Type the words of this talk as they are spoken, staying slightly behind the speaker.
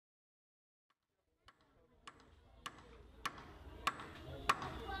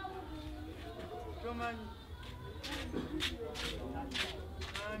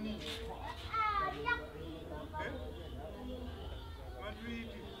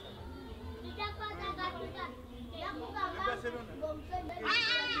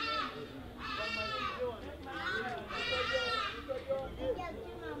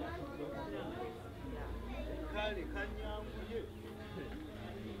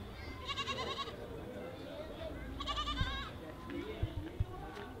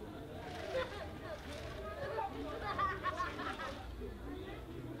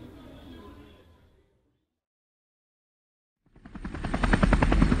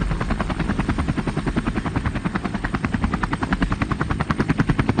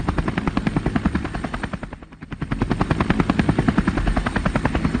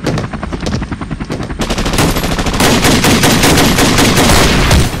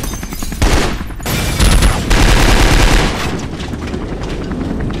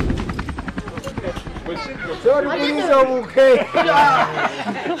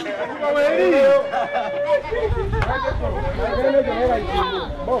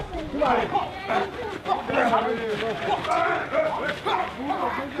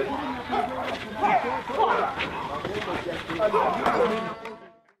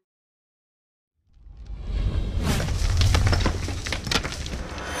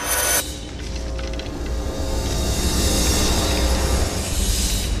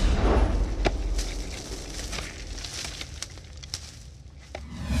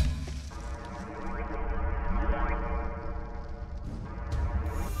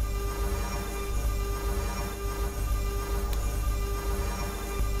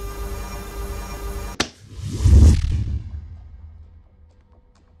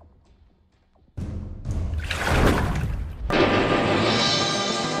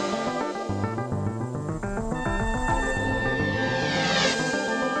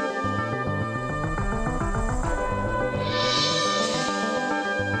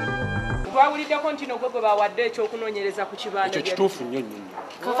Kontino gwe bawadde ekyokunoonyereza ku kibanda ekyo kituufu nnyo nnyo.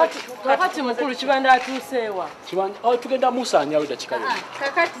 Kakati mukulu kibanda atuuseewa. Kibanda tugenda musaanyawo dakika yonna.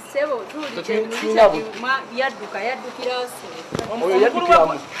 Kakati sebo tuulidde yaddukira oyo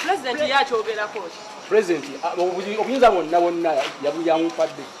yaddukiramu. Pulezidenti yakyogerako. Pulezidenti obuyinza bonna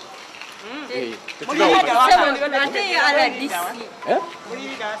yamumpadde.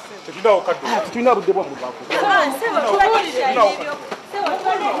 Tetulina budde bwa muntu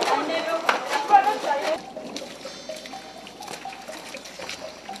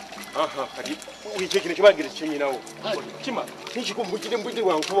aha kati wiki kino kibagire kinyinawo kima nikikumbukire mbudde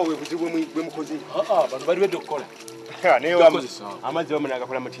wankuba we buzibu bwe mukozi bantu bali wedde okukola naye amazzi bamuna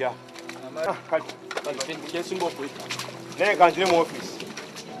agakola mutya kati kyensinga okwita naye kanzire mu office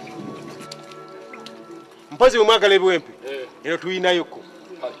mpozi bwemwagala ebiwempe ero tuyinayoko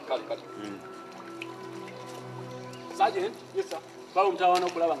Sergeant, yes sir. Bawo mtawana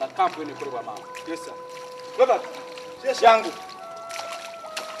okulaba nga kampu ene kolebwa mama. Yes sir. Robert, yes yangu.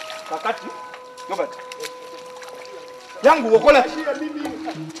 Kakati, Robert. Yangu wokola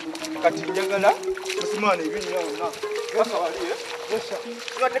kati njagala musimane ibinyi yawo na. Kasa wali yes sir.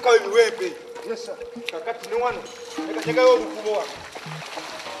 Tunateka wewe miwempe. Yes sir. Kakati ne wano. Ekateka yo bukubo wa.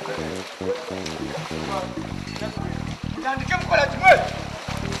 Ndandike mkola kimwe.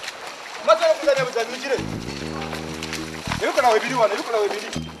 Mazalo kuzanya muzanyijire. Yuko na webili wana, yuko na webili.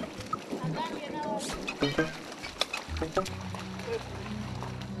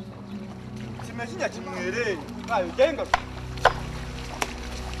 Simejinya kimwere. Ayo jenga.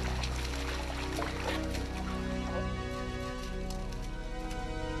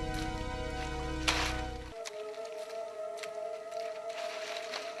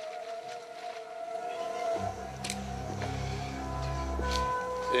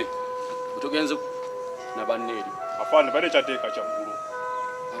 Utogenze na baneri. Afande bale chateeka kyangulu.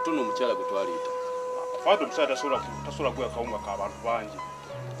 Atuno omukyala gwe twaliita. Afande omukyala tasobola kuya kawunga k'abantu bangi.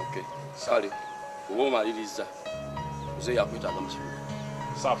 Okay. Sale. Oba omaliriza. Muze yakwetaaga mu kibuga.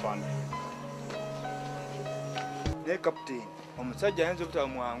 Saafande. Ne captain, omusajja ayinza obutaba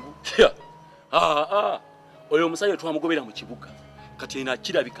mwangu. Oyo omusajja twamugobera mu kibuga. Kati ena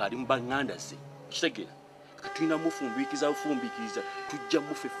kirabika ali mu banganda ze. Kitegeera. Katulina mufumbikiza tujja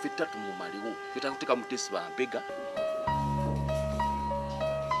mufe feta tumumaliwo feta kuteka mutesi bampega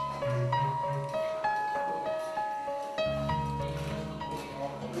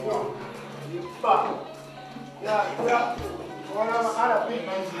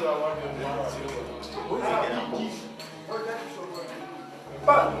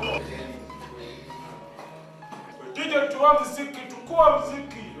Tuje tuwa mziki, tukua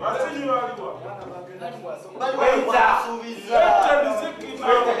mziki.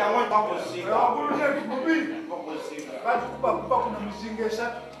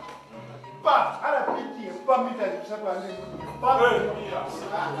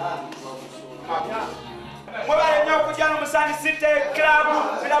 Mwabale nyo kujana musani site klabu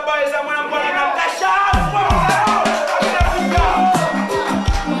bila boyeza mwana mbwana na mtasha.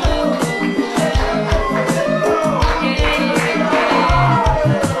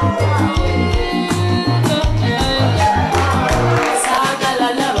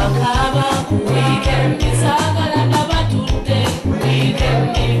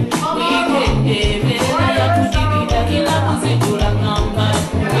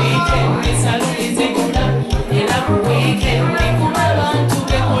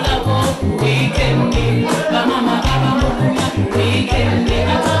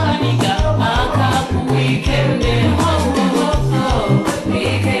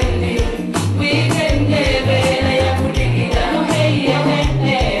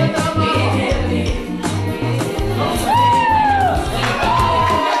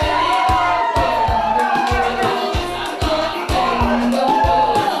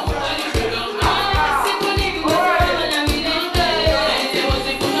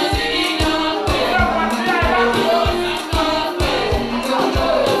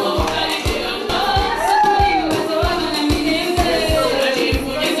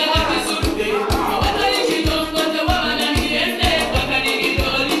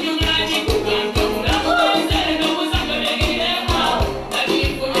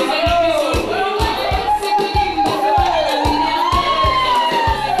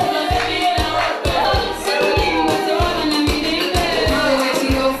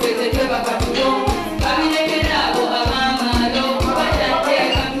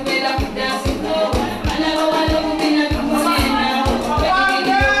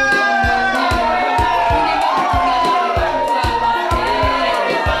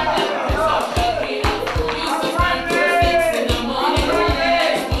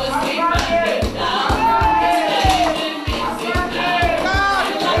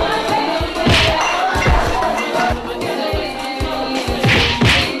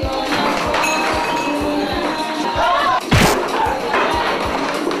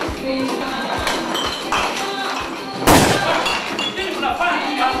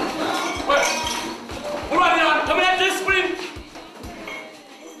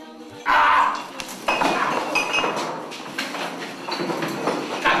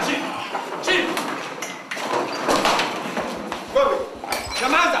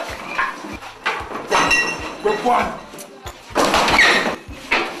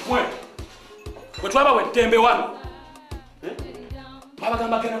 Wetwaba wetembe wano. Baba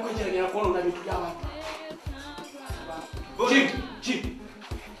gamba gena kwejera ya kono na bitu yawa. Chini.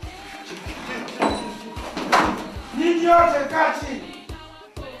 Nini yote kati.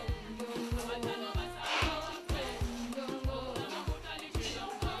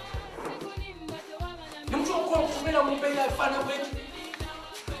 Nimcho kwa kumela mbele afana kwetu.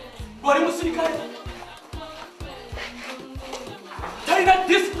 Bali musirikali. Taina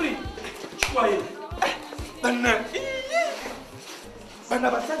discipline.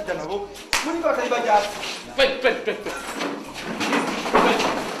 Bana basajja nabo muli batali bajasi. Pen.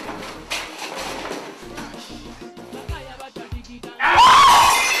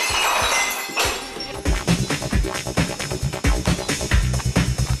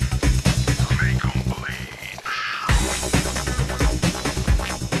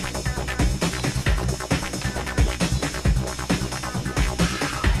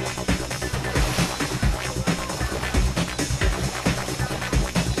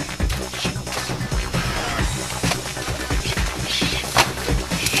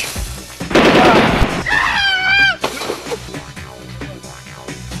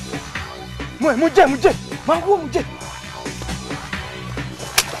 Muje. Mangu muje.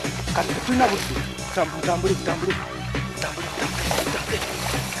 Kati tuna buti. Tambule.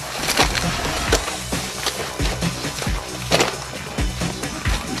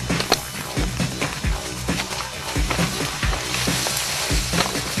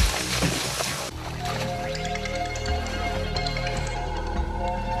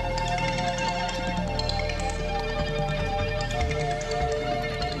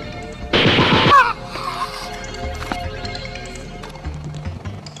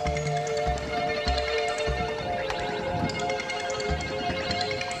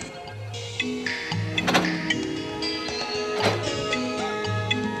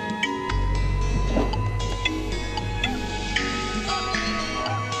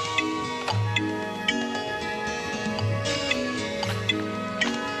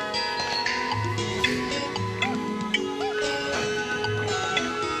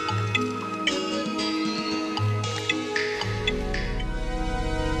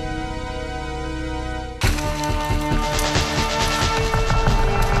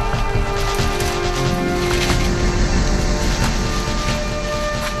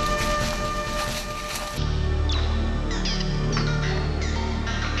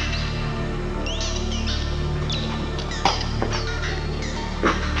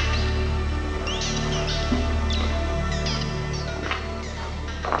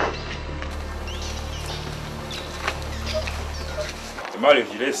 Wale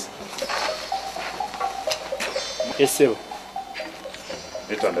jiresi. Esebo.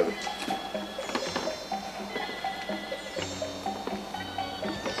 Leta ndabe.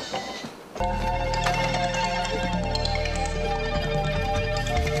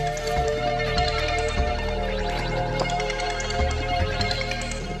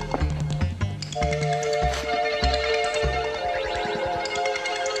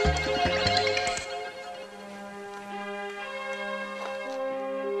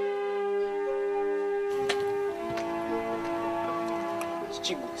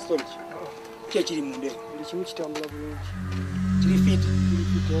 Chigu storage. Kya kiri munde. Buli kimu kitambula bulungi. Kiri fit.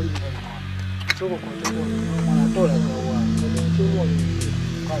 Oli. Choko kwa choko. Mwana tola kwa wa. Choko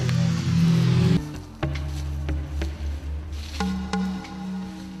kali.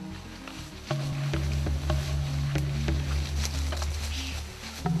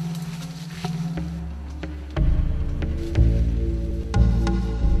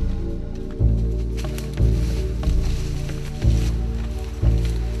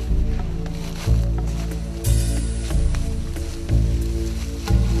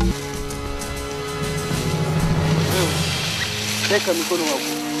 Teka mikono wako.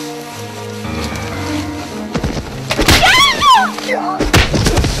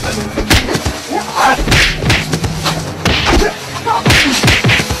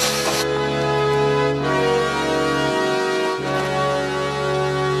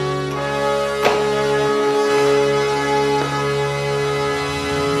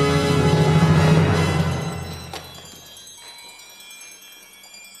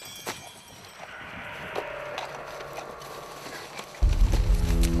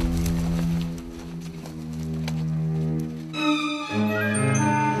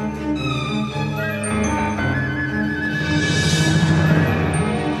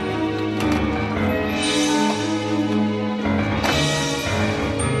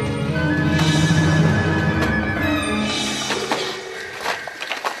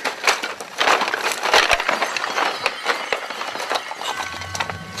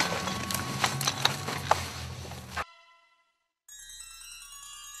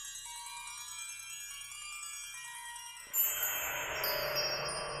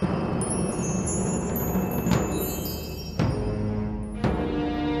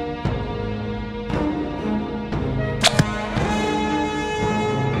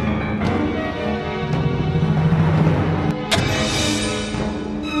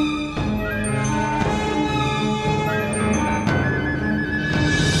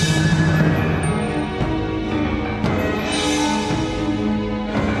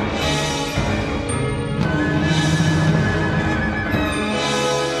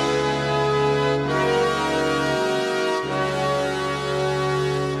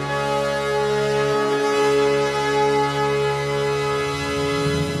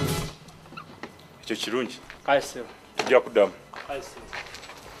 Kirungi. Kaise. Tujja kuddamu. Kaise.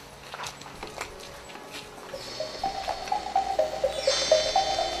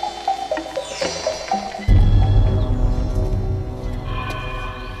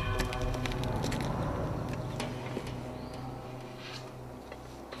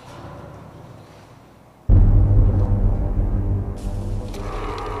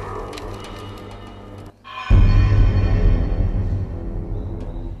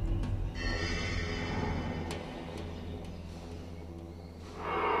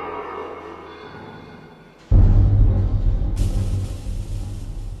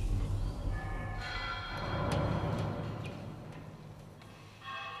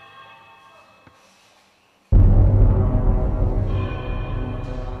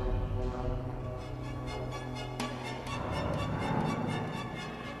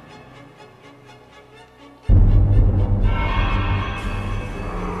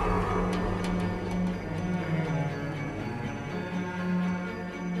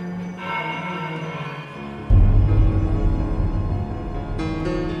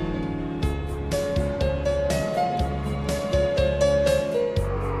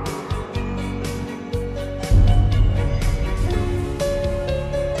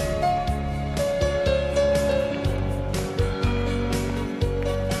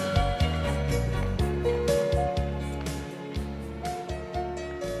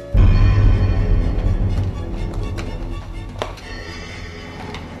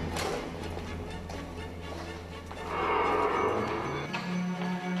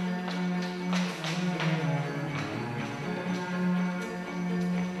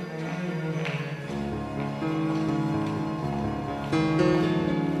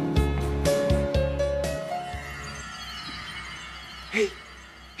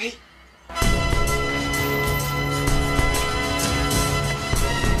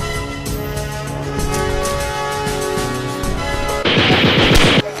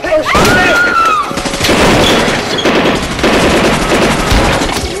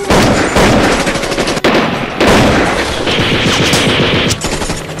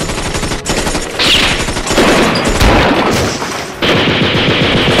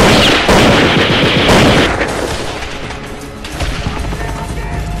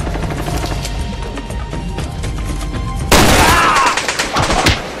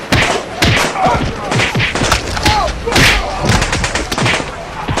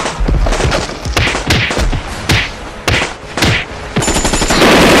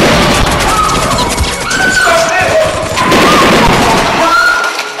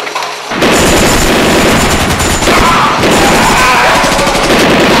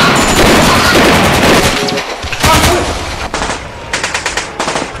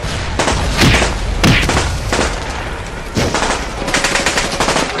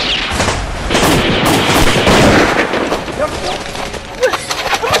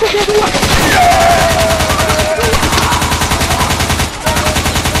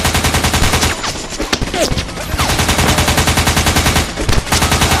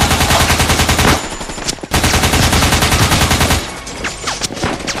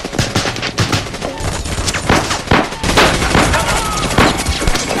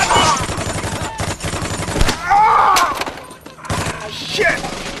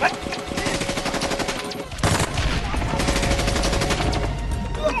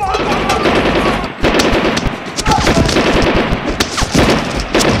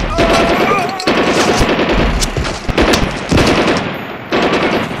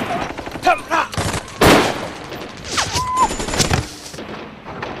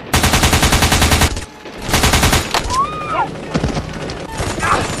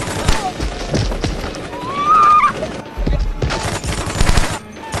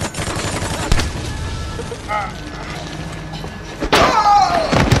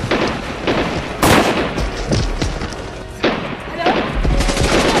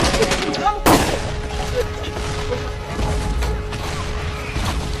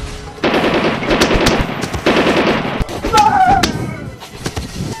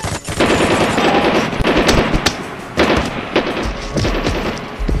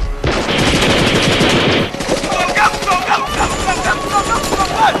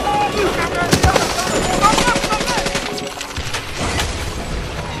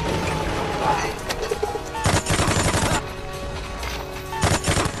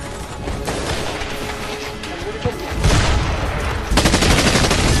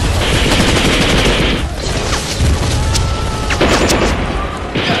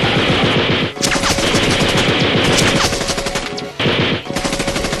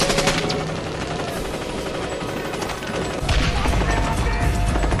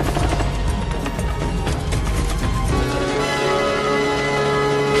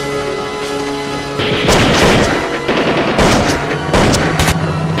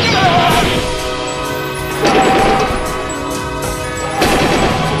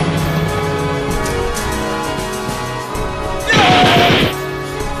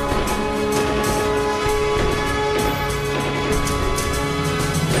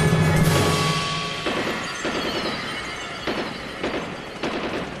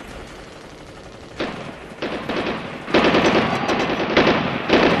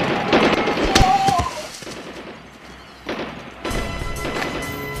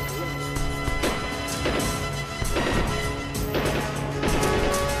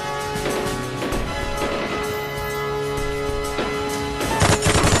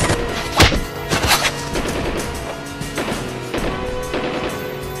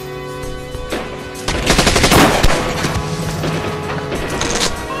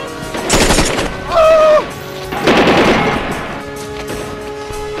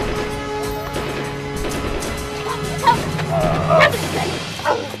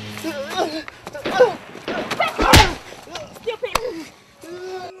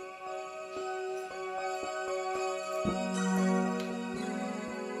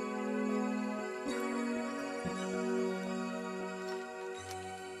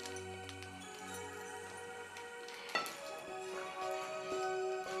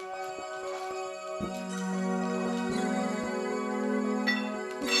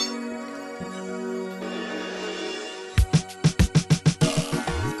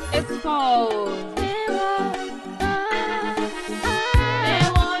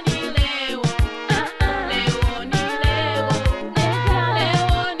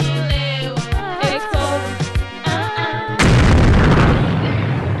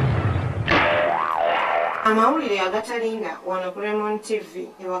 Amawulire agatalinga wano ku Raymond TV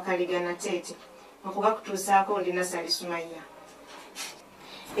ewakaligana Tete okugakutuusaako ndina Sali Sumaya.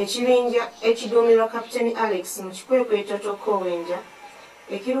 Ekirinja ekiduumirwa Kapiteni Alex mu kikwekweto Tokowenja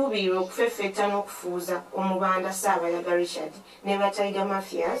ekiruubirirwa okufeffetta n'okufuuza omubanda Ssaabayaga Richard ne Batayiga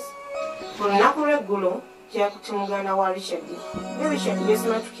Mafias ku lunaku lw'eggulo kyakutte muganda wa Richard ne Richard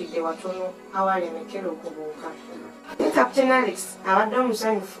yesimatukidde watono awalemekera okubuuka. Kapiteni Alex abadde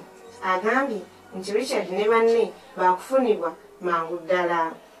omusanyufu agambye nti Richard ne banne baakufunibwa mangu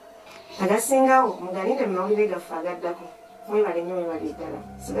ddala. Agasingawo muganire mu mawulire gaffe agaddako. Mwebale nnyo mwebale ddala.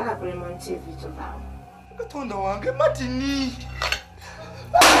 Sigala ku Raymond TV tovaawo. Katonda wange Matini.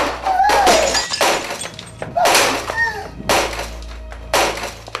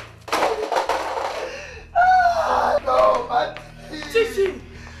 No, Matini. Chichi.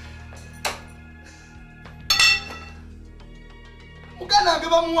 Muganange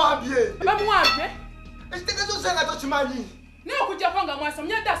bamuwambye. Bamuwambye? Ekitegezo senga tokimanyi. Ne okujjako nga mwasa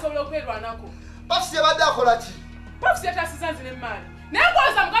munyadde asobola okwerwanako. Pafusi yabadde akola ki? Pafusi yataasiza nzine emaali. Naye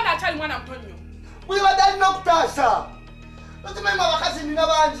ng'oza atali mwana muto nnyo. Buli badalina okutaasa. Okimanyi abakazi nina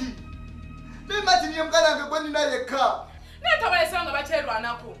bangi. Nimati niye muganda wange gwe nina yekka. Naye tabalesanga nga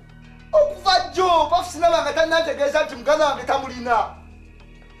bakyerwanako. Okuva jjo bafusina bange tannantegeeza nti muganda wange tamulina.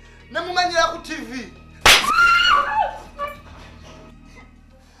 Ne mumanyira ku TV.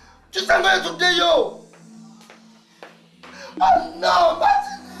 Kisanga yatuddeyo. No,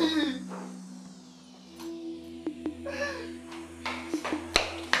 Martin!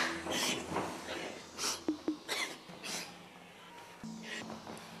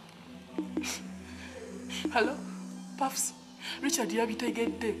 Hello, Puffs. Richard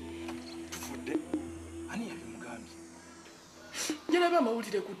yabitegedde. Tufudde. Ani yabimugambye? Yalaba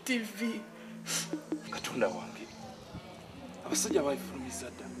amawulire ku TV. Katonda wange. Abasajja bayifulumiza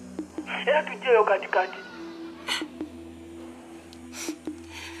dda. Era tujjeyo katikati.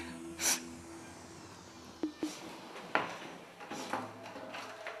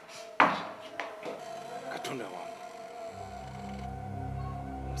 Katonda wange.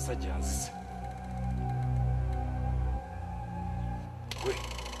 Omusajja anzise. Gwe.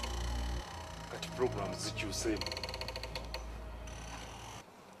 Kati program zikyuseemu.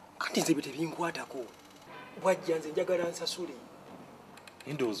 Kati nze bite binkwatako. Bwajja nze njagala nsasule.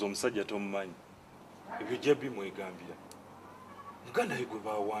 Ndowooza omusajja tomumanyi. Ebyo jja bimwegambira. Muganda we gwe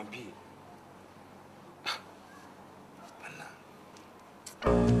baawambye.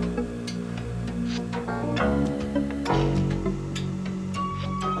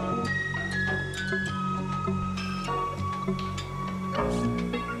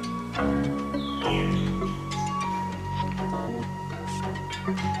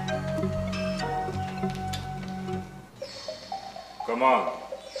 Come on.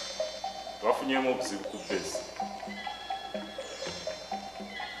 Wafunyemu obuzibu ku besi.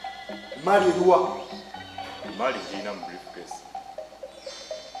 Mali eruwa? Mali giyina mu briefcase.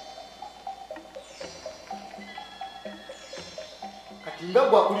 Kati nga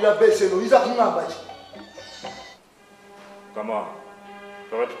gwakulira besi eno oyinza kuŋŋamba ki? Come on.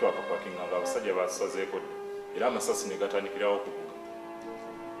 Twaba tutwakapakinga nga abasajja batusazeeko dda. Era amasasi ne gatandikirawo okuvuga.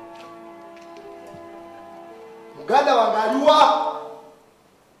 Muganda wange aliwa?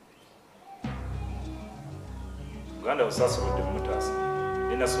 Muganda busasuludde mumutaasa.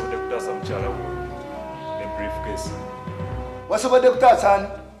 Naye nasobodde kutaasa mukyala we ne briefcase. Wasobodde kutaasa ani?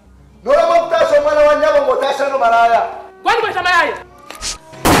 N'olema okutaasa omwana wa nnyabo ng'otaasa no malaaya. Gwani bweta malaaya?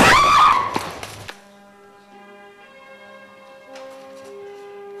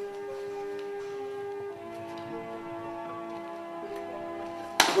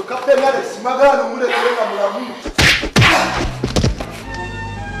 Gwe Kapiteni Alex Magano omulekere nga mulamu.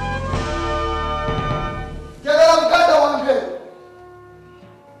 Njagala muganda wange.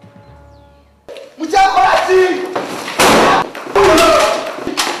 Mukyakola ki?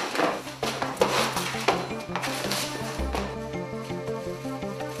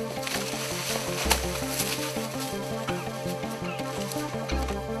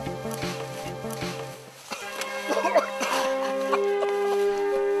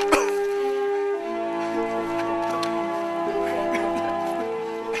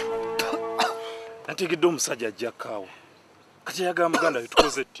 Nategedde omusajja ajja kaawa. Kati ayagala muganda we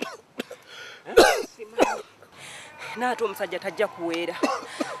tukoze tti. Naate omusajja tajja kuweera.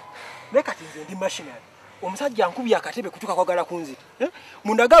 Naye kati nze ndi mashinari. Omusajja ankubye akatebe kutuka kwagala kunzita.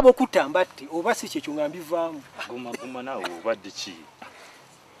 Mundagaba okutta mbatti oba si kyekyo nga mbivaamu. Guma naawe obadde ki?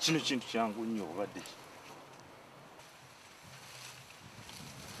 Kino kintu kyangu nnyo obadde ki?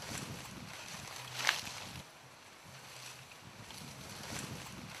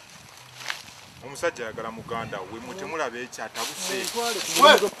 Omusajja ayagala muganda we mutemulaba ekyatabuse.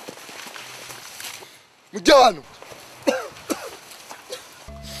 Mujja wano.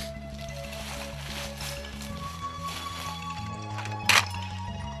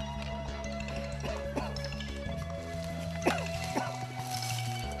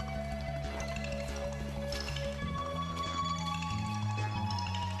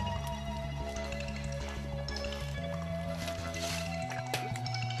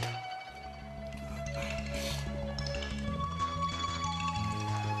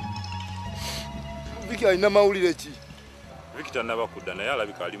 Viki alina mawulire ki? Viki tannaba kudda naye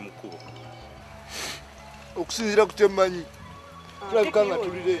alabika ali mu kkubo. Okusinziira ku kyemmanyi. Tulabika nga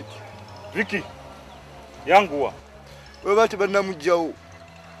tuli leeti. Viki, yanguwa. Bwe bati bannamugjawo.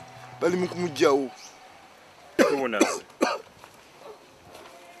 Bali mu kumugjawo. Tuwunaze.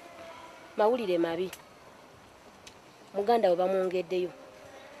 Mawulire mabi. Muganda we bamwongeddeyo.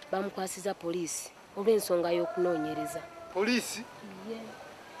 Bamukwasiza poliisi olw'ensonga y'okunoonyereza. Poliisi?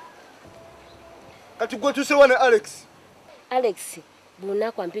 Kati gwe tusewa ne Alex. Alex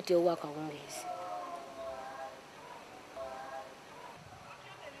Bunaku ampite owa akawungezi.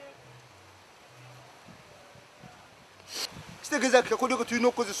 Kitegeza kikakodde ko tulina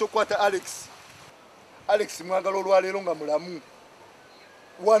okukozesa okukwata Alex. Alex mwagala olwaleero nga mulamu.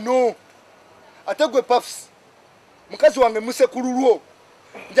 Wano. Ate gwe Puffs. Mukazi wange musekululwo.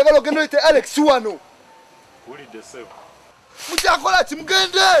 Njagala ogende oyite Alex wano. Ulidde ssebo. Mukyakola ki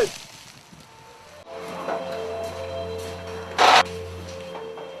mugende?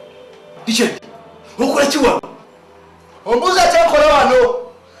 Richard, okola ki wano? Ombuuza kyakola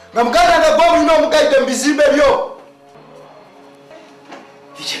wano. Nga muganda nga gwe omulina omugayidde mu bizimbe byo.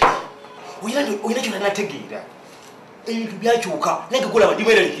 Richard, oyina kyonanategeera. Ebintu byakyuka nange golaba ndi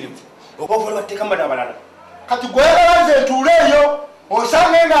mweraliikirivu. Oba ovala batteeka mbada abalala. Kati gweyagala nze ntuule eyo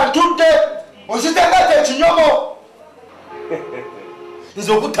osange nga ntudde ozitengate ekinyomo.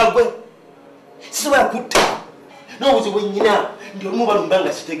 Nze okutta gwe sisobola kutta. N'obuzibu bwennyina ndi olumu balumba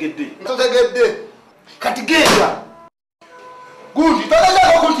nga sitegedde. Ntotegedde. Kati genda. Gundi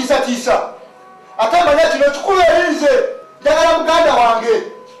togezaako kuntiisatiisa. Ate manya kino kikulu eri nze. Njagala muganda wange.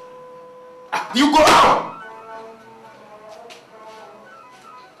 You go out.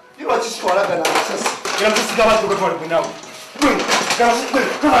 Iwa kisitwalagana amasasi. Era musisiga abantu gatwale gwe nawe.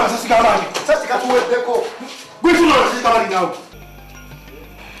 Gwe amasasiga abange. Sasi katuweddeko. Gwe tuna amasasiga abali nawe.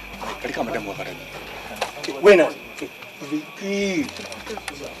 Kalika madamu wakatani. Wena.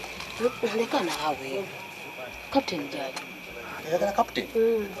 Leka naawe. Captain Jaji. Ayagala captain.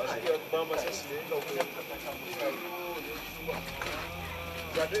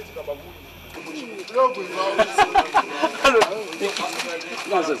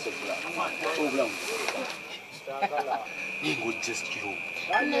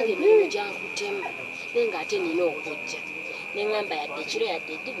 Nage mimi jankutemu. Nenga ate nina okujja. Nengamba yadde kiro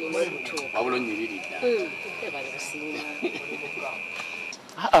yadde nina okutuuka. Wabula onnyiririra. Ebali kusinga.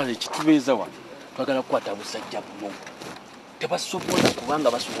 Ekitubeeza wano twagala kukwata abusajja buno. Tebasobola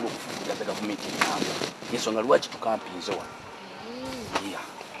kubanga basobola okufuukuza gavumenti enamba. Ensonga lwaki tukampinze wano.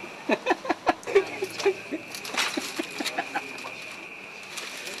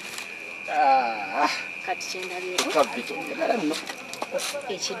 Kati kyendabyeeko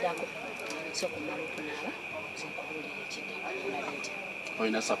ekiddako sokumala okunaaba nkubuulira ekiddako.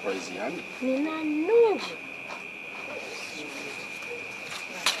 Olina surprise yange? Nina nnungi.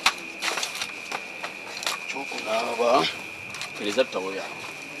 Kyokunaaba kereza ttabo yange.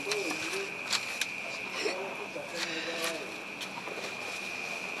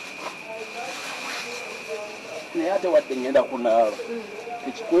 Naye ate wadde ngenda kunaaba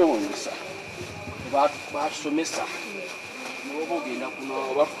ekikwewuunyisa batusomesa noba ogenda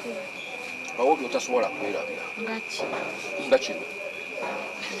kunaaba bawo byotasobola kwerabira nga kino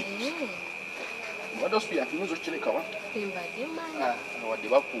wadde osupira kiyinza okukirekawa wadde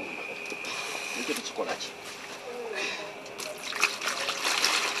bakuuma nikyo tekikola ki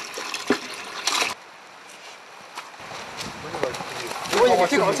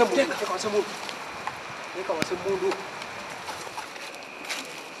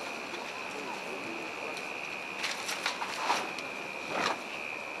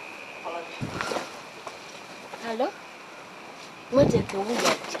Hello? Mweteke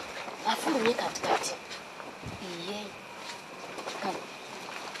uyaja. Afulumye katikati. Iye. Kama.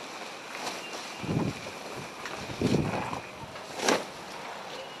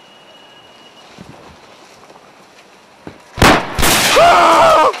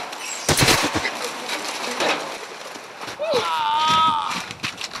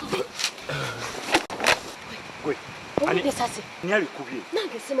 Sasi. Nyali kubye.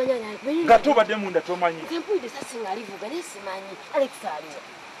 Nange simanya nyali. Ngato badde munda tomanyi. Tempuide sasi ngalivuga ne simanyi. Alex aliwo.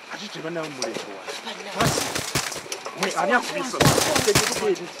 Ati tebana muleto wa. Mwe ani akubisa.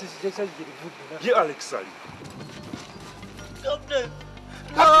 Ye Alex ali. Captain.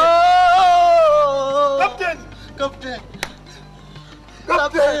 Captain. Captain.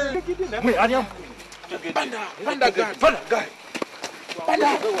 Captain. Mwe ani Banda guy.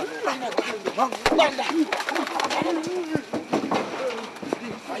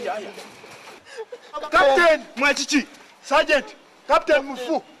 Captain Mwachichi. Sergeant. Captain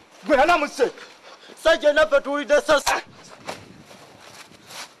Mufu. Gwe ana muse. Sergeant apa tuwide sasa.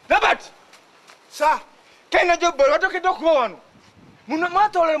 Robert. Sa. Kena jobo watoke dokuwa wano.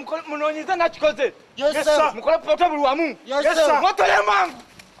 Mwatole munonyiza na chikoze. Yes sir. Mukola portable wamu. Yes sir. Mwatole mangu.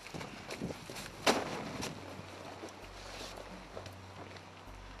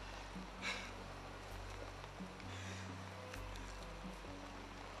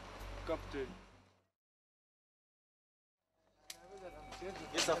 Captain.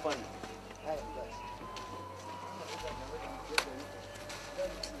 Yes sir, fine.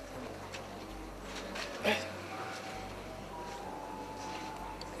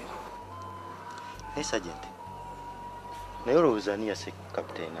 Hey Sergeant. Naye olowooza ani yase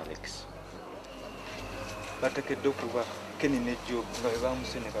Captain Alex? Batekedde okuba Kenny ne Job nga bwe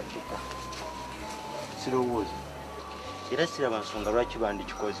baamuse ne badduka. Sirowooza. Era siraba nsonga lwaki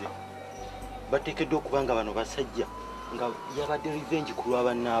bandikikoze. Batekedde okuba nga bano basajja nga yabadde revenge ku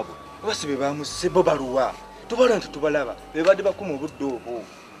lw'abannaabwe. Abasi be baamuse bo baluwa. Tubala nti tubalaba. Be badde bakuma obudde obwo.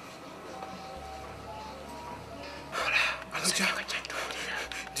 Aloja.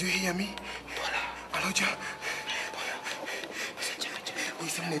 Do you hear me? Aloja.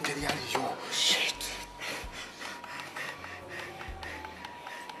 Uyise mneteri aliyo. Shit.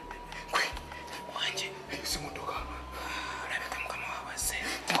 Kwe. Wanje. Simutoka. Labeka mukama wabase.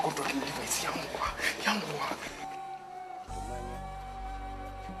 Takotoka device yanguwa.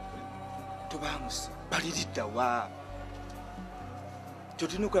 Tubamuse. Balidda wa.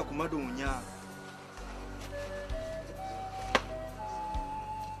 Totinuka ku madunya.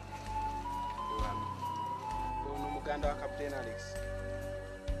 Ono muganda wa Captain Alex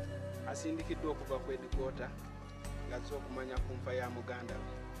asindikiddwa okuva ku headquarter ng'azze okumanya ku nfa ya muganda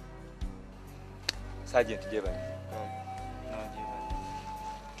we. Sergeant Jebali.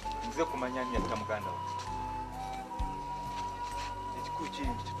 Nze kumanya nti yatta muganda we. Ekikulu kiri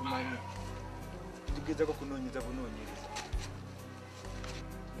nti tetumanyi. Tugezako kunoonyeza bunoonyereza.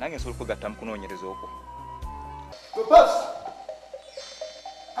 Nange nsobola okugatta mu kunoonyereza okwo. Boss.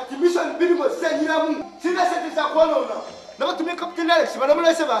 Ati mission birimo zenyiramu. Sina sente za kuonona. Nabatumye Captain Alex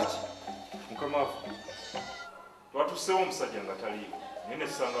banamulese baki. Mukamafu. Twatuseewo omusajja nga taliiwo. Naye ne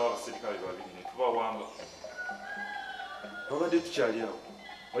tusangawo abaserikale babiri ne tubawamba. Babadde tukyali awo.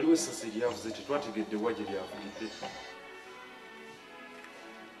 Waliwo essasi eryavuze tetwategedde wa gye lyavugidde.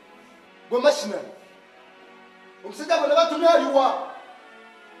 Gwe mashinani. Omusajja bwe nabatumye aliwa.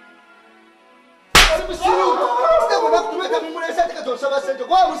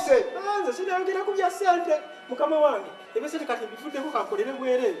 Nze sinayogera ku bya ssente mukama wange ebisente kati bifuddeko kankolere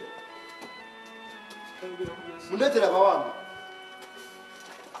bwereere. Mundeetera abawambi.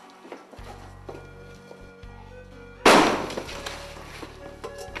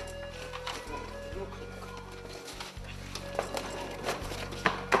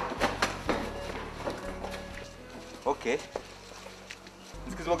 Okay.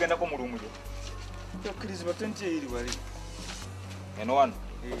 Nzikiza ogendako mu lumu yo. Yokkiriza batenti eri wali. Eno wano.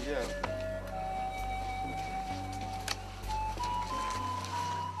 Yeah.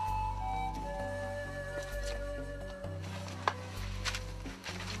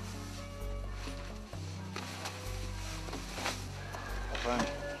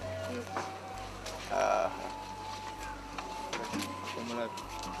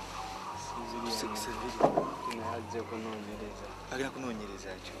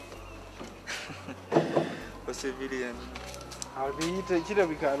 Civilian. I'll be eating chili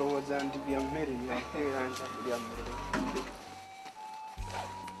because I was on to be a married.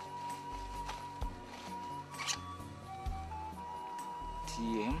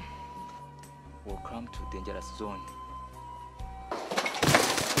 TM, welcome to dangerous zone.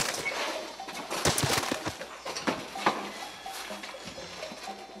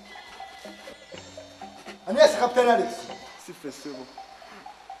 And yes, Captain Alex. Si festival.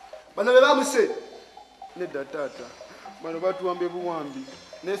 Bano be bamuse. Nedda taata bano batuwambe buwambi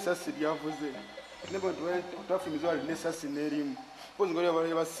n'essasi lyavuze ne bwe twafunyizibwa ali n'essasi n'erimu mpozi nga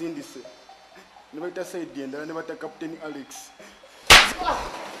bali basindise ne bayita saidi endala ne batta Captain Alex.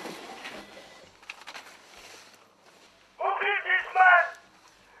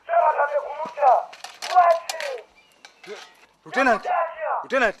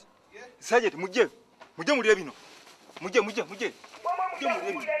 Lieutenant, Sergeant, mujje mulye bino. Mujje mulye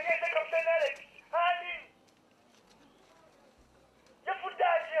bino.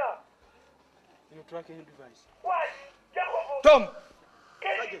 Tracking device. Tom!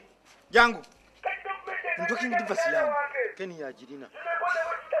 Yangu! I'm talking device yangu. Kenny ya jirina.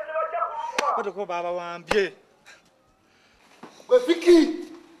 Pato ko baba wambye. We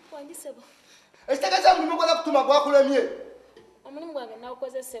fiki! Wangi sebo. Esitakaza mulimu gwa kutuma gwa kulemye. Omulimu gwange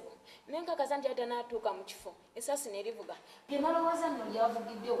nawukoze sebo. Nenka kazanti ate n'atuuka mu kifo. Essasi n'erivuga. Bye nalowooza nno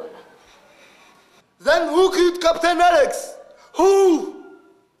lyavugidde wala. Then who killed Captain Alex? Who?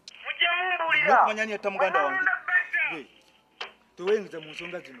 Manyani yatta muganda wange. Tuwenza mu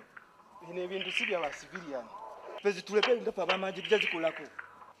nsonga zino. Bino ebintu si bya ba civilian. Fezi tuleke ngafa abamaji tujja zikolako.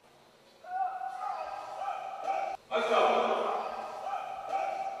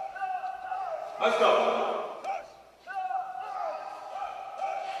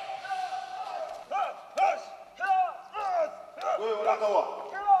 Wewe unakawa.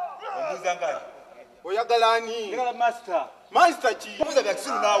 Mbuzangaye. Oyagalani. Ngala master. Master chi. Muza bya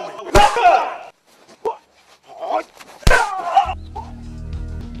kisiru nawe.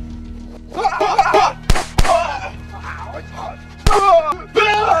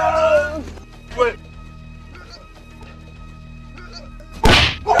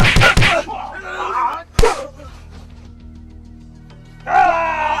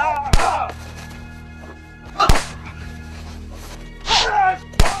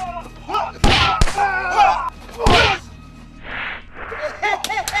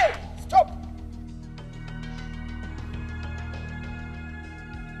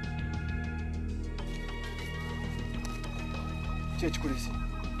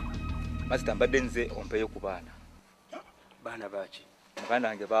 Master mbadde nze ompeyo ku baana. Baana baki? Baana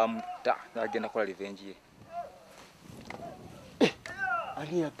wange bamutta n'agenda kola revenge ye.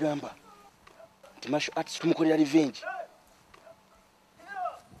 Ani yagamba nti martial arts tumukolera revenge?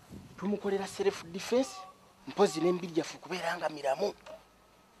 Tumukolera self defense mpozi n'embiri yaffe kubeera nga miramu.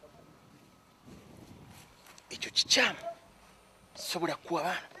 Ekyo kikyamu sobola kuwa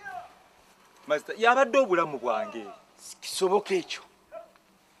baana. Master yabadde obulamu bwange. Kisoboka ekyo.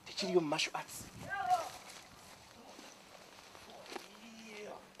 Tekiriyo mu martial arts.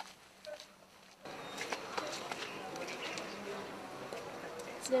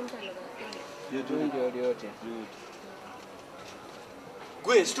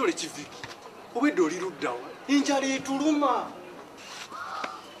 Gwe story kivi. Obedde oli luddawo. Enjala etuluma.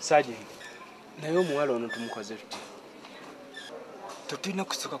 Sergeant, naye omuwala ono tumukoze tuti. Tutulina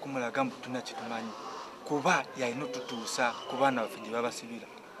kusooka kumulaga mbu tulina kitumanyi. Kuba yalina otutuusa ku baana baffe gye babasibira.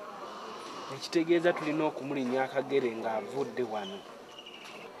 Ekitegeeza tulina okumulinnya akagere ng'avudde wano.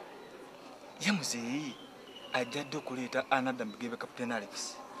 Ye muzeeyi ajjadde okuleeta another Mugebe Captain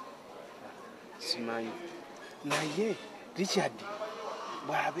Alex. Simanyi. Naye Richard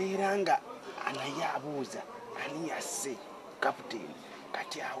bw'abeera nga naye abuuza ani yasse Captain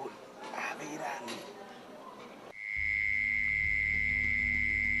kati awo abeera ani.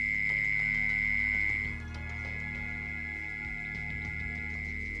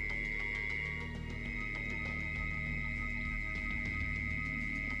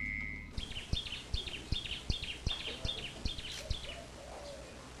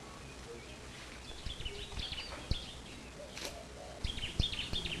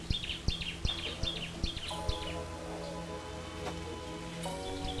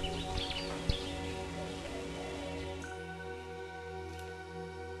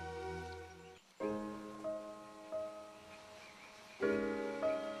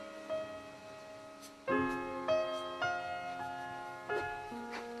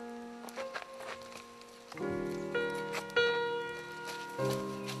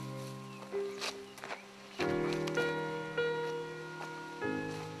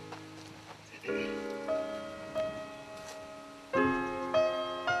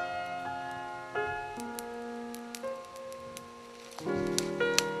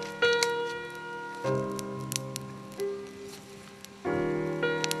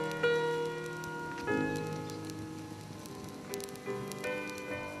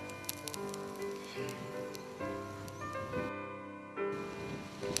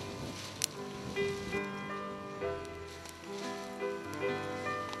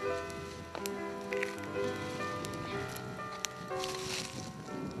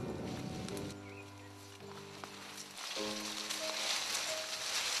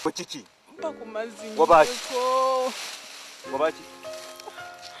 Kiki? Mpa ku mazzi. Wabaki? Wabaki?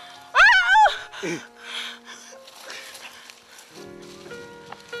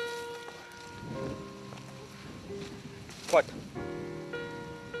 What?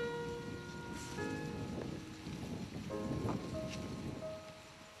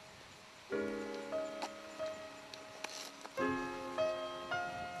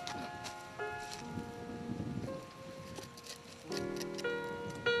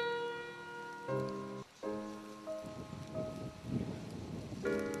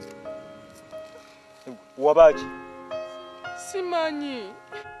 Wabaki? Simanyi.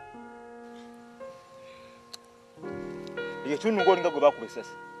 Yekyunu ngolinga gwe bakuba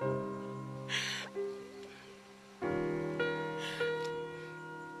essasi.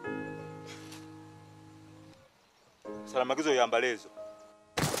 Sala magizo yambala ezo.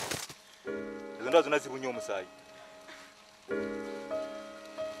 Ezo ndo zonna zibunye omusaayi.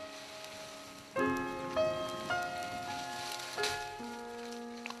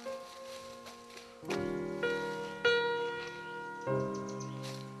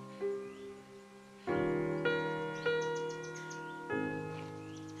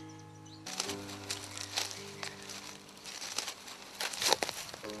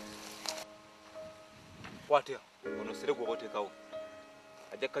 Watya ono sere gwe oteekawo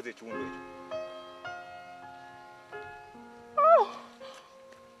ajja kaza ekiwundu ekyo.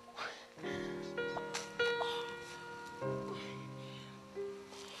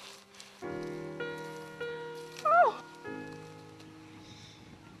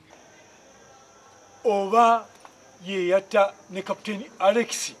 oba ye yatta ne Kapteni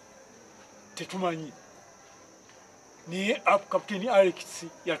Alex tetumanyi. Naye Kapteni Alex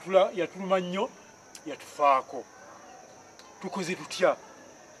yatuluma nnyo yatufaako. Tukoze tutya?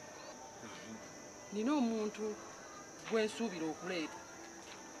 Nina omuntu gwe nsuubira okuleeta.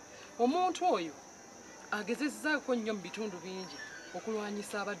 Omuntu oyo agezezzaako nnyo mu bitundu bingi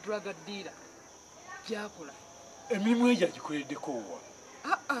okulwanyisa abadrug dealer gy'akola. Emirimu egyo agikoleddeko wa?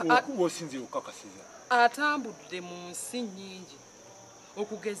 W'osinzira okukakasiza. Atambudde mu nsi nnyingi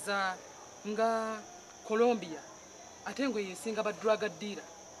okugeza nga Colombia ate ngo yesinga badrug dealer,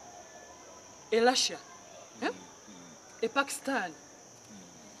 Russia, Pakistan.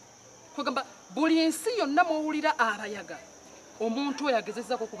 Kugamba buli ensi yonna mw'owulira abayaga omuntu oyo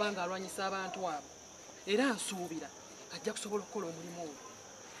agezezzaako kubanga alwanyisa abantu abo era nsuubira ajja kusobola okukola omulimu oyo.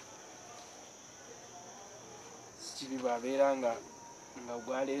 Sikibi bw'abeera nga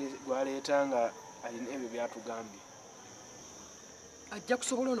gwaleeta nga alina ebyo byatugambye. Ajja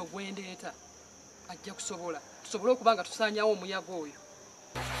kusobola ono gwendeeta, ajja kusobola tusobole okuba nga tusaanyawo omuyaga oyo.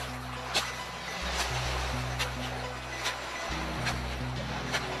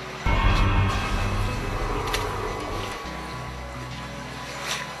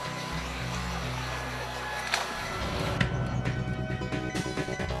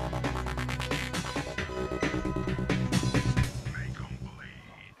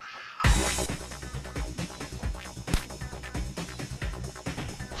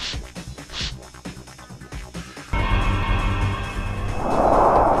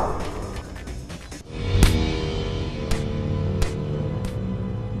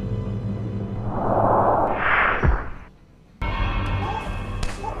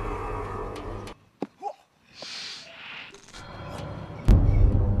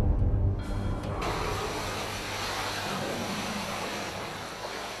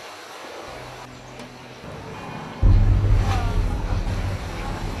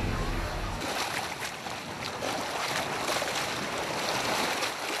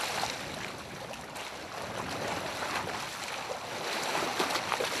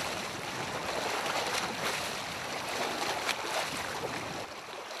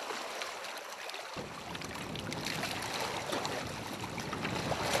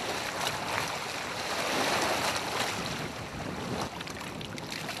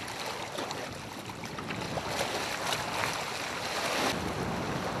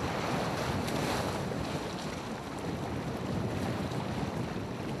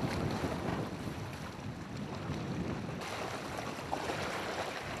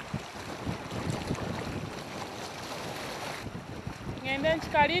 Ngende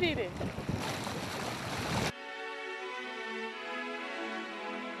nkikalirire.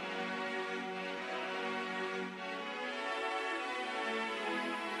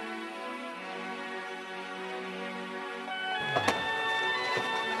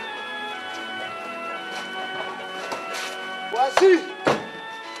 Wasi!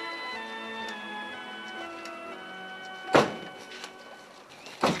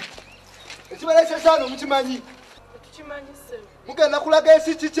 Ekibalese sano mukimanyi. Tukimanyi ssebo. Mugenda kulaga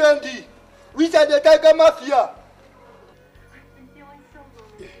ensi kikyendi. Richard Tiger Mafia.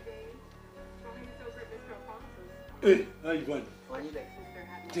 Ivan.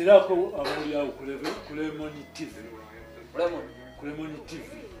 Terako abuli awo Kulemoni TV. Kulemoni TV.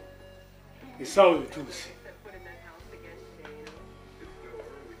 Esawo etuuse.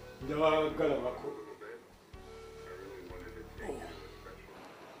 Njagala bako.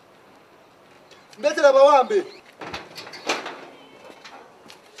 Ndetera bawambe.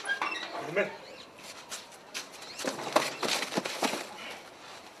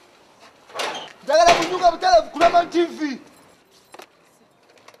 Njagala kunyuka butale Kulemoni TV.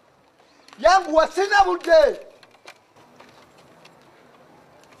 Yangu wasina budde.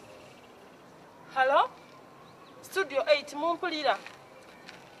 Hello? Studio 8 mumpulira.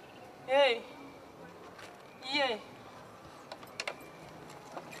 Hey. Yeah.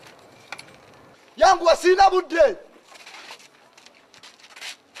 Yangu wasina budde.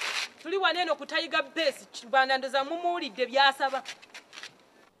 Tuli waneno ku Tiger Base kibanda ndoza mumuulidde byasaba.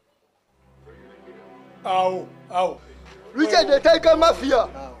 Awo. Richard Tiger Mafia.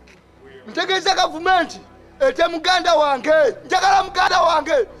 Ntegeeza gavumenti ete muganda wange. Njagala muganda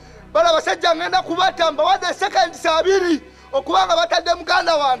wange. Bala basajja ngenda kubatamba wadde seconds 2 okubanga batadde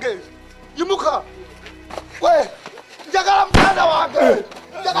muganda wange. Yimuka. We. Njagala muganda wange.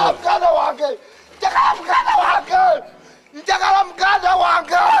 Njagala muganda wange. Njagala muganda wange. Njagala muganda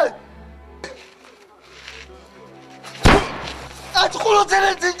wange. Atukulu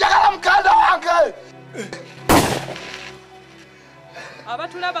tene njagala muganda wange.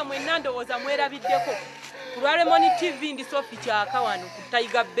 abatulaba mwenna ndowooza mwerabiddeko ku lwa Lemon TV ndi Sophie Kyaka wano ku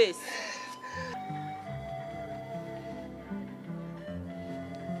Tiger Base.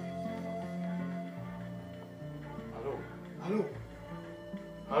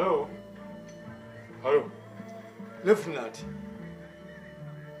 Hello. Lieutenant.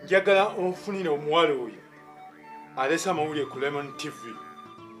 Njagala onfunire omuwala oyo alesa amawulire ku Lemon TV.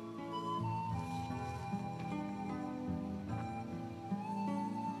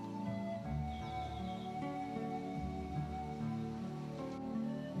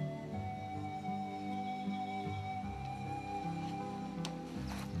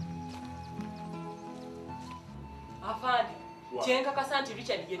 Afandi, kyenkakasa nti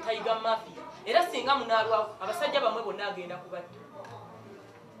Richard ye Tiger Mafia. Era singa munaalwawo abasajja bamwe bonna agenda kubadde.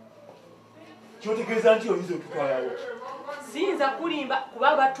 Kyotegeeza nti oyinza okutwalawo. Siyinza kulimba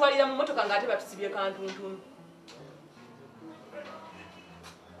kuba batwalira mu mmotoka ng'ate batusibye kantuntunu.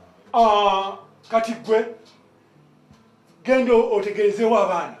 Kati gwe genda otegerezeewo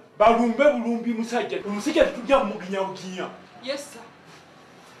abaana balumbe bulumbi musajja. Omusajja tetujja kumuginyawuginya. Yes, sir.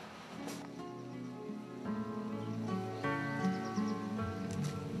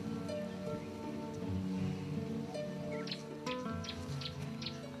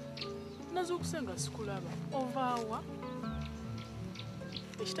 Nazukusenga sikulaba ovaawa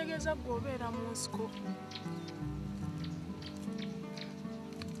ekitegeeza gwe obeera mu nsiko.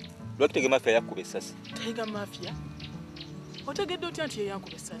 Lwaki Tiger Mafia yakkuba essasi? Tiger Mafia? Otegedde otya nti ye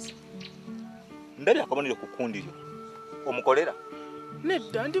yankuba essasi? Ndabye akabonero ku kkundi lyo. Omukolera?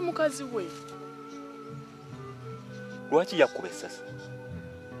 Nedda, ndi mukazi we. Lwaki yakkuba essasi?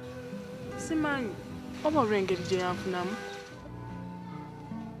 Simanyi oba olw'engeri gye yanfunamu.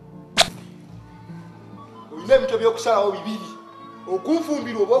 Olina ebintu by'okusalawo bibiri,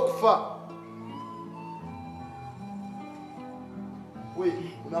 okunfumbira oba okufa. We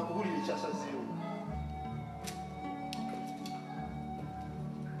unakubulira ekyasazeewo.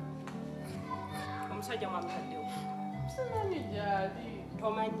 Omusajja mwamutaddewo. Simanyi gyali.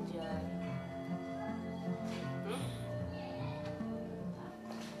 Tomanyi gyali.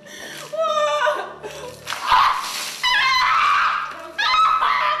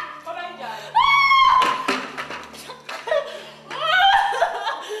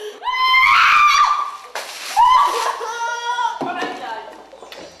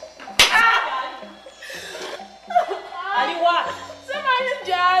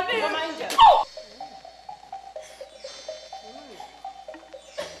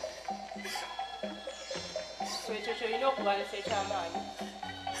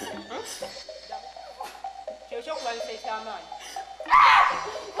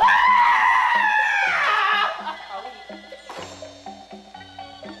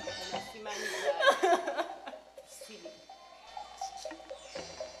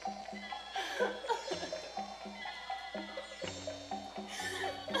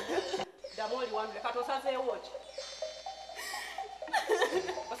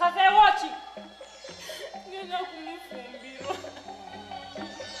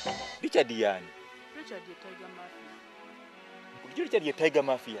 Richard yani? Richard ye Tiger Mafia. Richard ye Tiger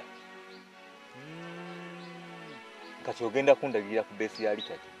Mafia. Kati ogenda kundagirira ku base ya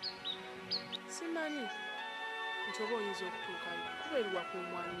Richard. Simanyi nti oba oyinza okutuukayo kuba eriwa ku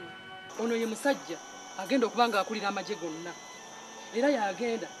mwanyi. Ono ye musajja agenda okuba ng'akulira amagye gonna. Era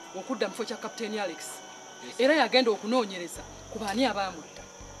yagenda okudda mu kifo kya Captain Alex. Era yagenda okunoonyereza ku baani abaamutta.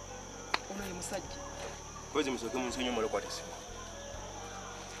 Ono ye musajja. Kozi musoke mu nsonyi omulokwa tesimu.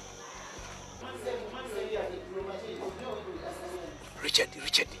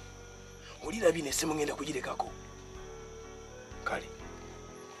 Richard. Olira bine semu ngenda kugirekako. Kale.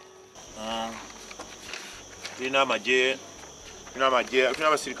 Tuna amagye, tuna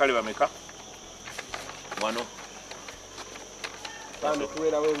abasirikale bameka. Wano. Bano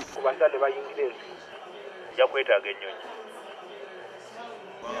tuwerawo kubasale bayingire. Ja kwetaaga ennyonyi.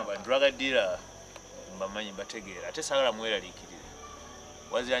 Waba drug dealer mbamanyi bategeera. Ate sagala mweraliikirire.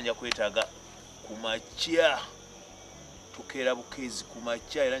 Waziranja kwetaaga kumacha. Tukera bukezi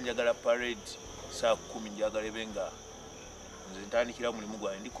kumacha era njagala parade saa 10 njagala ebenga. Nze ntandikira mulimu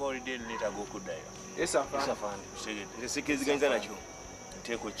gwa ndi holiday netago okuddayo. Yes afande. Esekeziganyiza nakyo.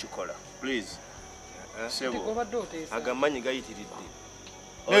 Nteeko kikola. Please. Sebo. Agamanyi gayitiridde.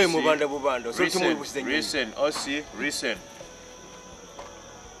 Nawe mubanda bubanda so tumu busize nyo. Listen.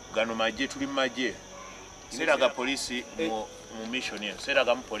 Gano maje tuli maje. Seraga polisi mu mission ye.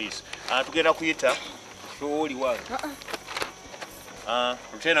 Seraga mu polisi. Tugenda kuyita Sholi wa.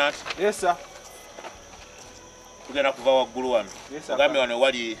 Lieutenant. Yes sir. Tugenda kuva waggulu wano. Ogambe wano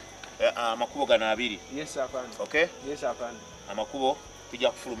wali amakubo gano abiri. Yes afande. Okay? Yes afande. Amakubo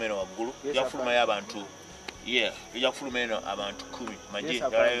tujja kufuluma eno waggulu tujja kufuluma yo abantu tujja kufuluma eno abantu 10 maji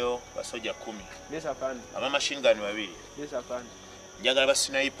yalayo basajja 10 amamashini gani 2 njagala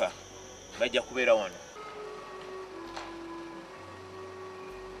basiniper bajja kubeera wano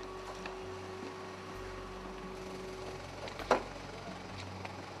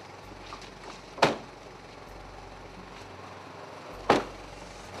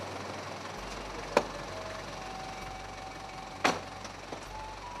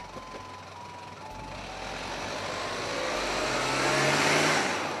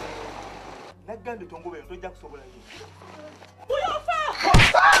Nagande tongobe tojja kusobola yini.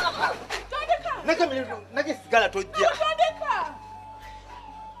 Nage sigala tojja.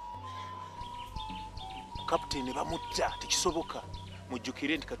 Kapteni bamutta tekisoboka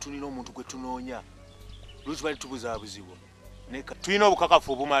mujjukire nti katunira omuntu gwe tunoonya luzi bali tubuzaabuzibwa naye tulina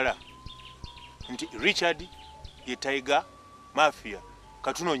obukakafu obumala nti Richard ye Tiger Mafia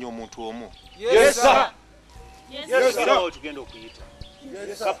katunoonya omuntu omu. Yes sir. Yes sir. Tugenda okuyita.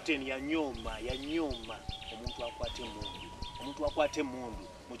 Kapteni yanyooma omuntu akwate emundu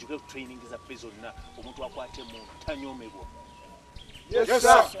mujjukire training za zonna omuntu akwate emundu tanyoomebwa. Yes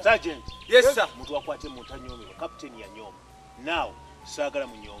sir. Sergeant. Yes sir. Omuntu akwate emundu tanyoomebwa. Kapteni yanyooma. Now saagala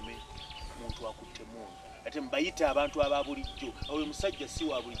munyoome omuntu akutte emundu ate mbayita abantu aba bulijjo oyo musajja si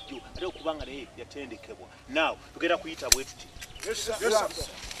wa bulijjo ate okubanga naye yatendekebwa. Now tugenda kuyita bwe tuti. Yes sir. Yes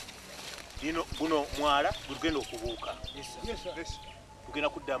sir. Guno mwala gugenda okubuuka. Yes sir. Tugenda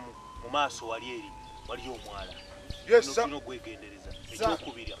kuddamu mu maaso waliyo omwala. Yes sir. Tuno gwegendereza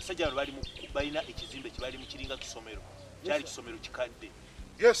ekyokubiri abasajja bano balina ekizimbe kibali mu kiringa kisomero kyali kisomero kikadde.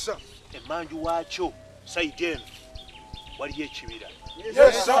 Yes sir. Emanju waakyo side eno waliyo ekibira.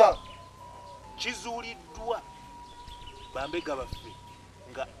 Yes sir. Kizuuliddwa bambega baffe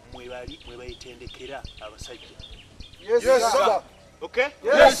nga mwe bayitendekera abasajja. Yes sir. Okay?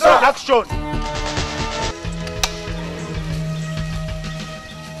 Yes sir. Action.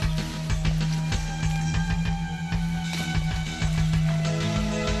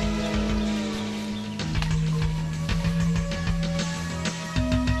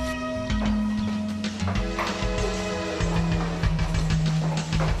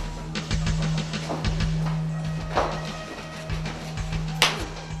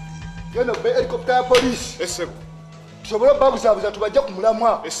 Yeno be helicopter ya police. Esebo. Tusobola babuzabuza tubajja ku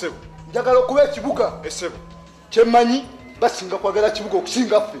mulamwa. Esebo. Njagala okuba ekibuga. Esebo. Kyemmanyi basinga kwagala kibuga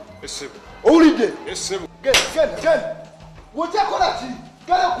okusinga ffe. Esebo. Owulidde? Esebo. Genda. Wotyakola ki?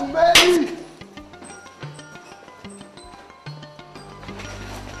 Gala ku mmeeri.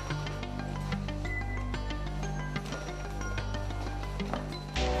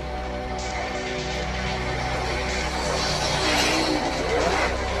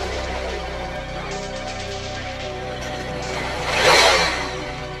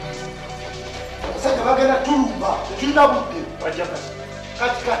 Tulina budde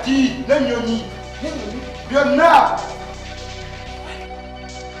kati n'ennyonyi byonna.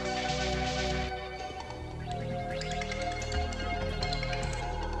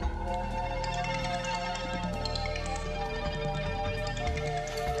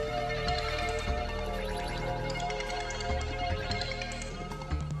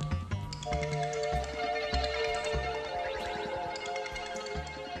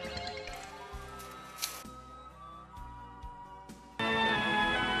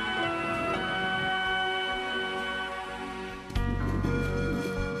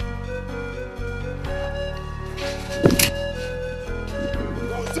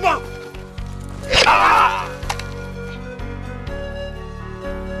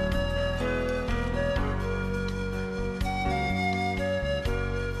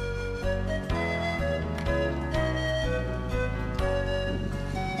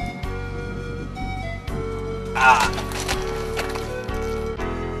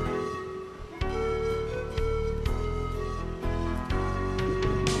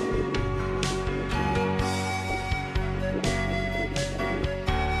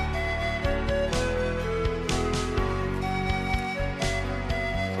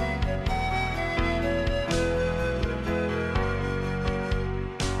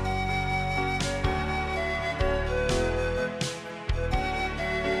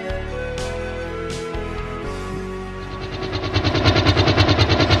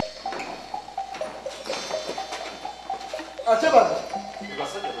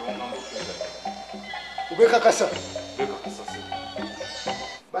 Ubekakasa.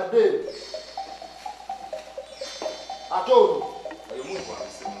 Bade. Atoro.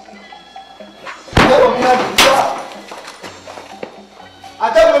 Leo mnaniza.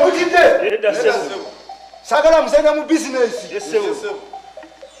 Ata mwe mutinde. Sagala msenda mu business. Yes sir.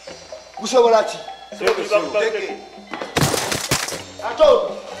 Gusobola ki?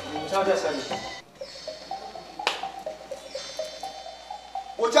 Ato.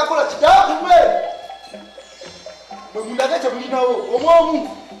 Ochakola kidaku mwe. Mwe mundagacha bulinawo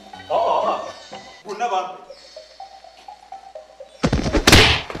omwomu. Bonna bambe.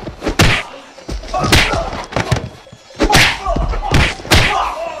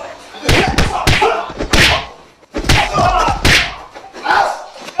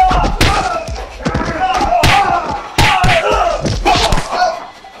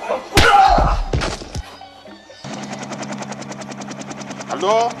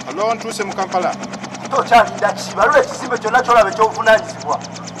 Hello, ntuse mu Kampala. Tokyalinda kibalula ekizimbe kyonna kyolaba ekyobuvunaanyizibwa.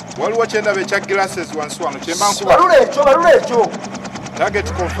 Waliwo kyendaba ekya glasses wansi wano kyemba nkuba. Balula ekyo.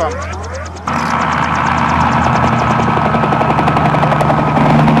 Target confirmed.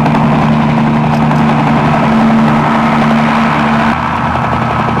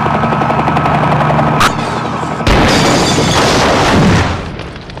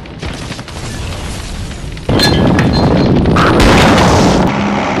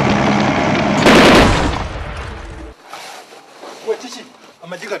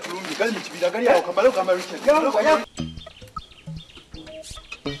 Amajiga tulumbi gali mu kibira gali awo kamalo kamaruke.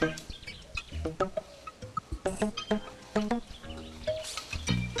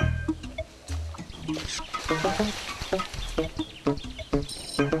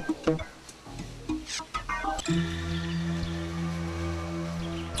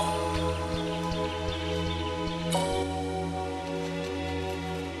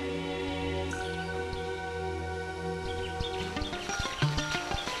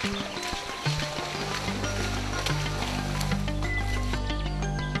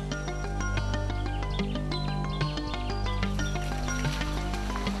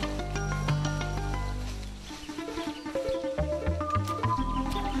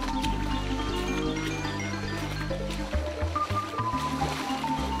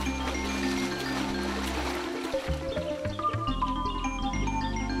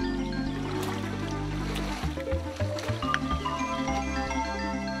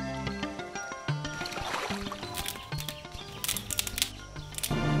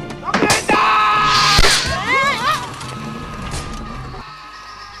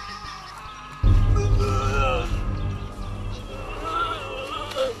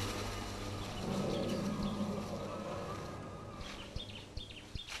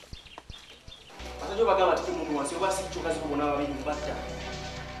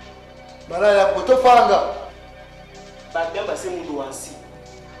 Maraya kutofanga. Bagamba se mundu wansi.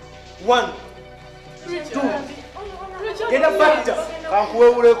 1 2 Genda factor.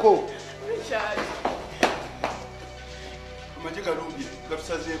 Kankuweuleko. Amajiga lumbi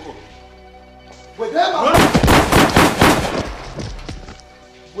gatusazeeko.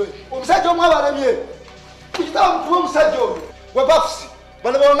 Omusajja omwe abalemye. Kuyitawo mutuwe omusajja oyo. We bafusi.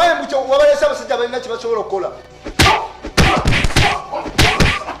 Bano bamanyi mucho wabalesa abasajja balina kye basobola okukola.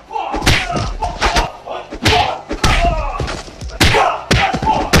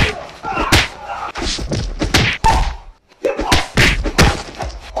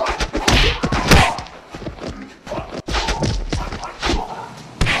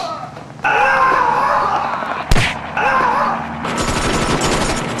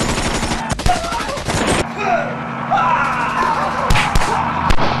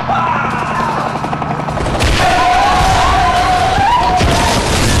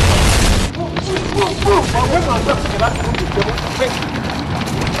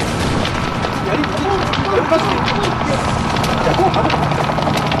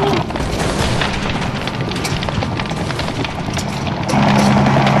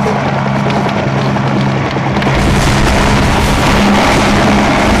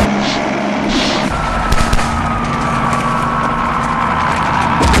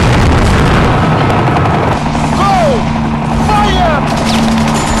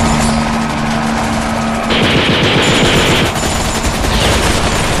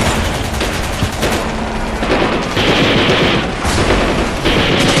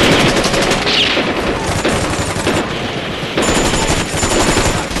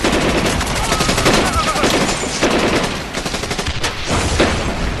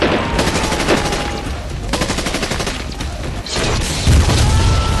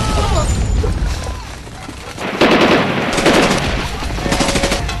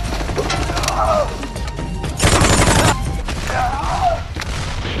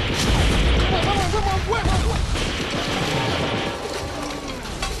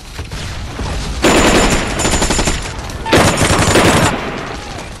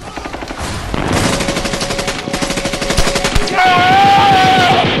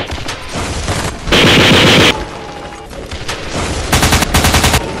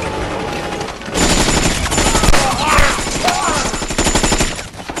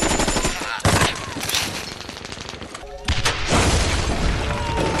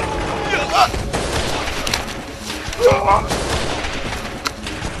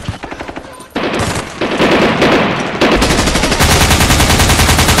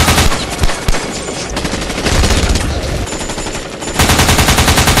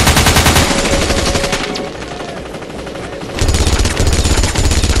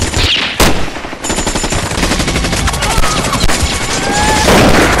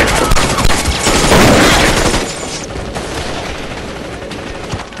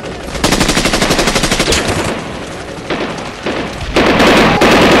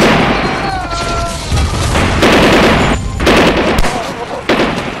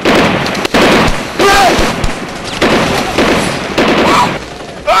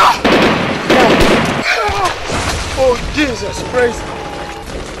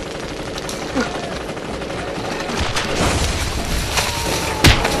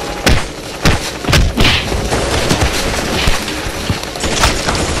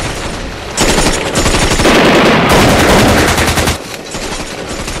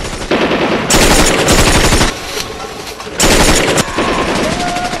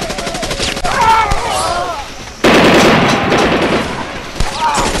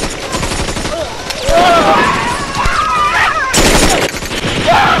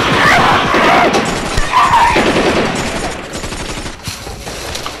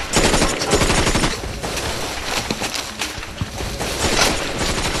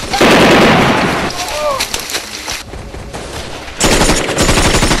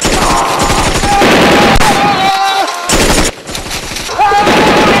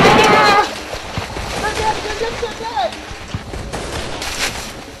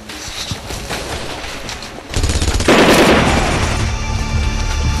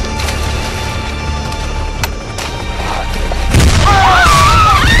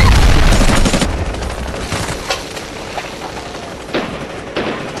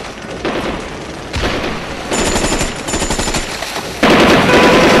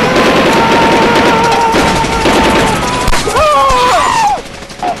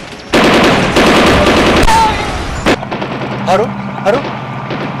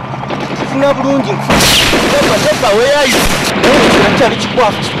 nkufuna bulungi nkufuna weyayo naye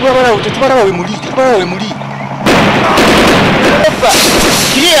kikwafu tetubalawo we muli tetubalawo we muli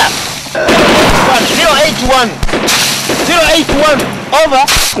clear 081 over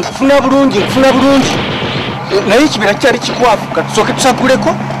nkufuna bulungi naye ekibira kyali kikwafu katusooke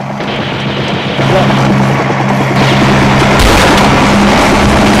tusaguleko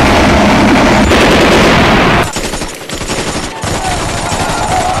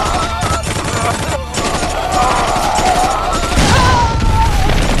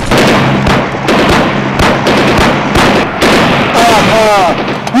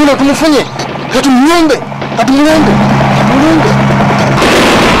muno tumufunye katumulombe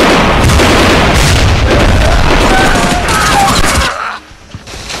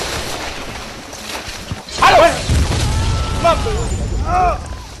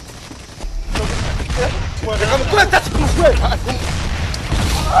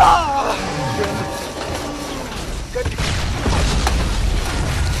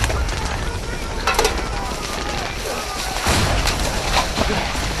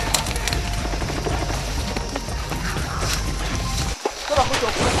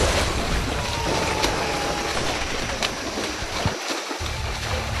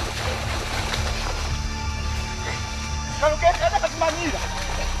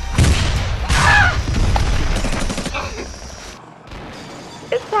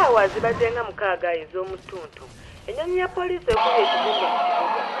Essaawa zibadde nga 6 ez'omutuntu ennyonyi ya poliisi ekubye ekizimbe mu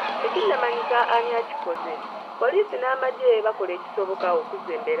kibuga tekinnamanyika ani akikoze. Poliisi n'amagye bakola ekisoboka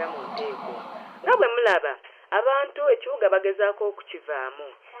okuzza embeera mu nteeko. Nga bwe mulaba abantu ekibuga bagezaako okukivaamu.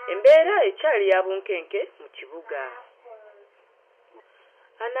 Embeera ekyali ya bunkenke mu kibuga.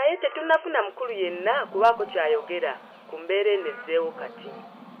 Naye tetunnafuna mukulu yenna kubaako kyayogera ku mbeera eno ezzeewo kati.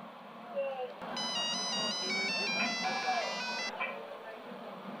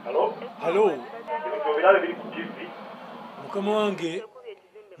 Halo. Mukama wange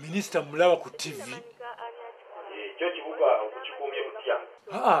minisita mulaba ku TV.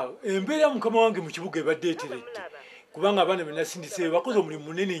 Embeera mukama wange mu kibuga ebadde eteredde kubanga abaana be nasindise bakoze omulimu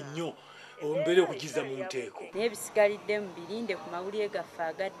munene nnyo ombeera okugiza mu nteeko. Naye bisigalidde mu birinde ku mawulire gaffe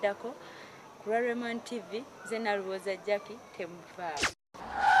agaddako ku Raymond TV ze nalowooza Jackie temufaawo.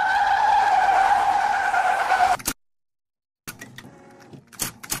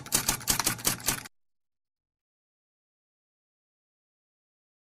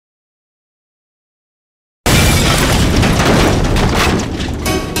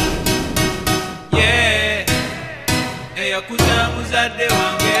 Muzadde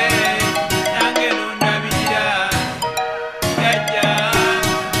wange nange nondabira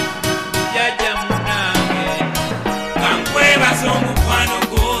jajja munange kankwebaza omukwano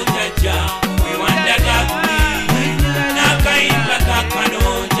gwo jajja wewandaga kuli n'akayimba kakano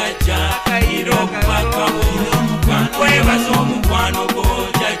jajja era okubakawo kankwebaza omukwano gwo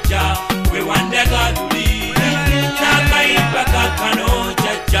jajja wewandaga kuli n'akayimba kakano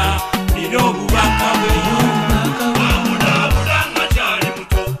jajja era okubakawo.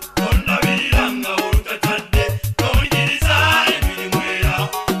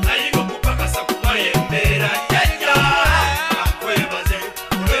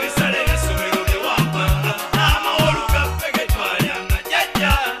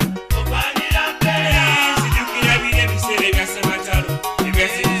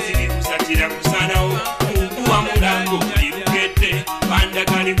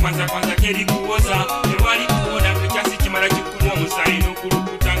 Kwanza keri kuoza ewali kuona kachasi chimala chikuwa musaino